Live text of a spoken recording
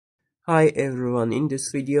Hi everyone, in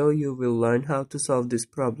this video you will learn how to solve this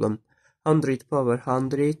problem 100 power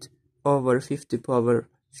 100 over 50 power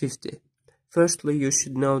 50. Firstly, you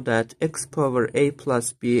should know that x power a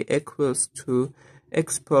plus b equals to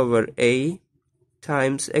x power a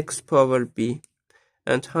times x power b,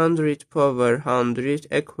 and 100 power 100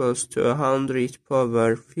 equals to 100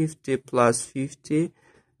 power 50 plus 50,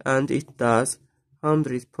 and it does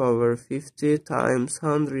 100 power 50 times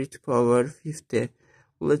 100 power 50.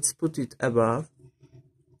 Let's put it above.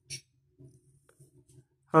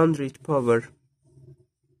 100 power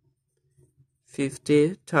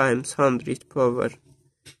 50 times 100 power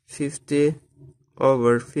 50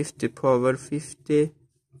 over 50 power 50.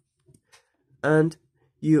 And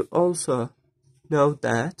you also know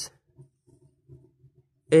that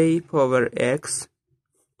a power x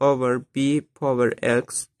over b power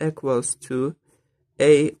x equals to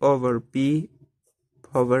a over b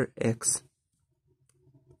power x.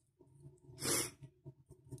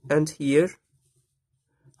 And here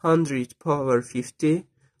 100 power 50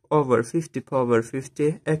 over 50 power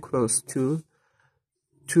 50 equals to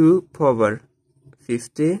 2 power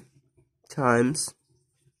 50 times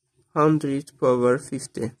 100 power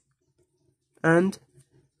 50. And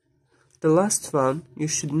the last one, you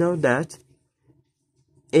should know that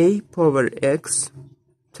a power x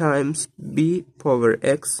times b power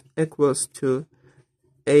x equals to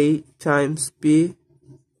a times b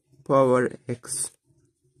power x.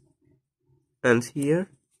 And here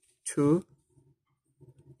 2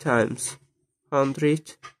 times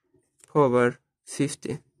 100 power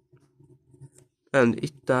 50, and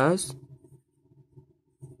it does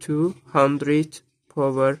 200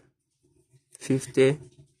 power 50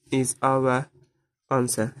 is our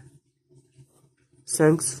answer.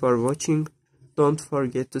 Thanks for watching. Don't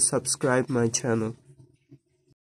forget to subscribe my channel.